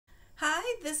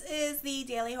Hi, this is the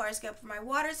daily horoscope for my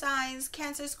water signs,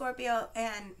 Cancer, Scorpio,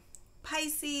 and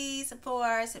Pisces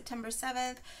for September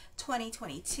 7th,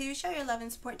 2022. Show your love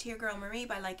and support to your girl Marie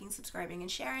by liking, subscribing,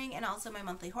 and sharing. And also my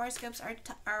monthly horoscopes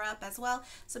are up as well,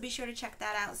 so be sure to check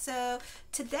that out. So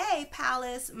today,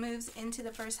 Pallas moves into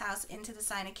the first house, into the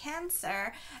sign of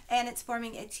Cancer, and it's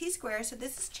forming a T-square. So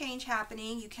this is change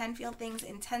happening. You can feel things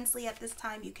intensely at this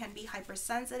time. You can be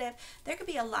hypersensitive. There could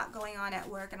be a lot going on at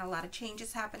work and a lot of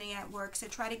changes happening at work, so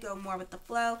try to go more with the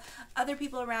flow. Other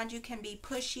people around you can be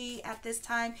pushy at this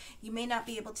time. You may not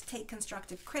be able to take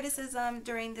constructive criticism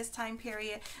during this time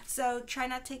period, so try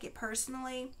not to take it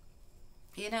personally.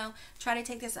 Try to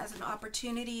take this as an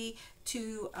opportunity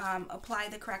to apply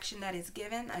the correction that is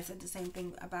given. I said the same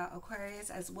thing about Aquarius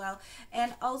as well.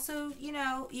 And also,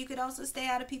 you could also stay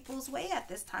out of people's way at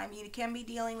this time. You can be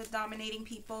dealing with dominating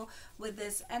people with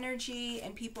this energy,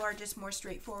 and people are just more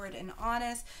straightforward and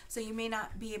honest. So you may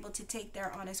not be able to take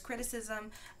their honest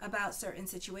criticism about certain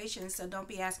situations. So don't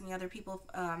be asking other people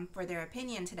for their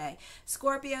opinion today.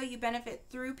 Scorpio, you benefit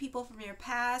through people from your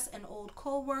past, an old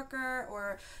co-worker,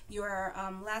 or your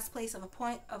last place of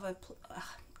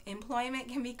employment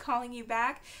can be calling you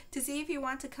back to see if you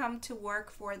want to come to work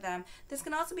for them. This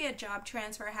can also be a job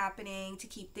transfer happening to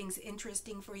keep things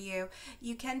interesting for you.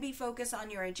 You can be focused on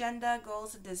your agenda,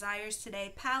 goals, and desires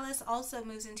today. Pallas also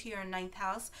moves into your 9th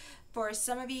house. For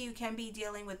some of you, you can be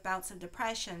dealing with bouts of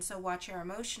depression, so watch your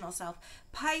emotional self.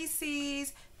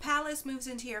 Pisces, Pallas moves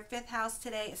into your 5th house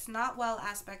today. It's not well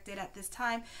aspected at this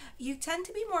time. You tend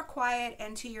to be more quiet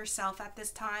and to yourself at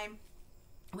this time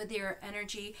with your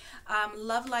energy.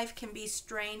 Love life can be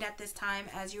strained at this time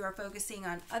as you are focusing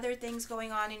on other things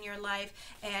going on in your life,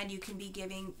 and you can be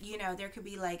giving, there could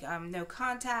be like no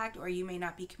contact, or you may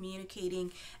not be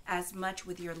communicating as much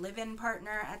with your live-in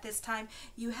partner at this time.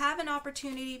 You have an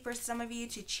opportunity for some of you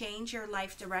to change your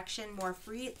life direction more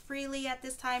freely at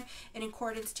this time in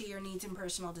accordance to your needs and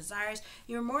personal desires.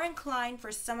 You're more inclined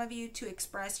for some of you to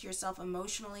express yourself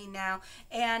emotionally now,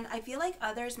 and I feel like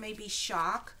others may be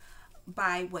shocked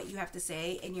by what you have to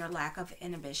say and your lack of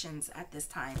inhibitions at this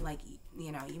time. Like,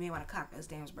 you may want to cock those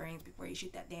damn brains before you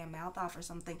shoot that damn mouth off or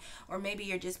something. Or maybe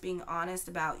you're just being honest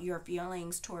about your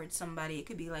feelings towards somebody. It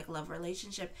could be like love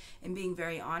relationship and being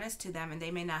very honest to them, and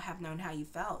they may not have known how you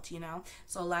felt,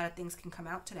 So a lot of things can come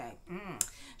out today.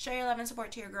 Show your love and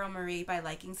support to your girl Marie by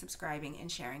liking, subscribing,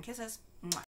 and sharing. Kisses. Mwah.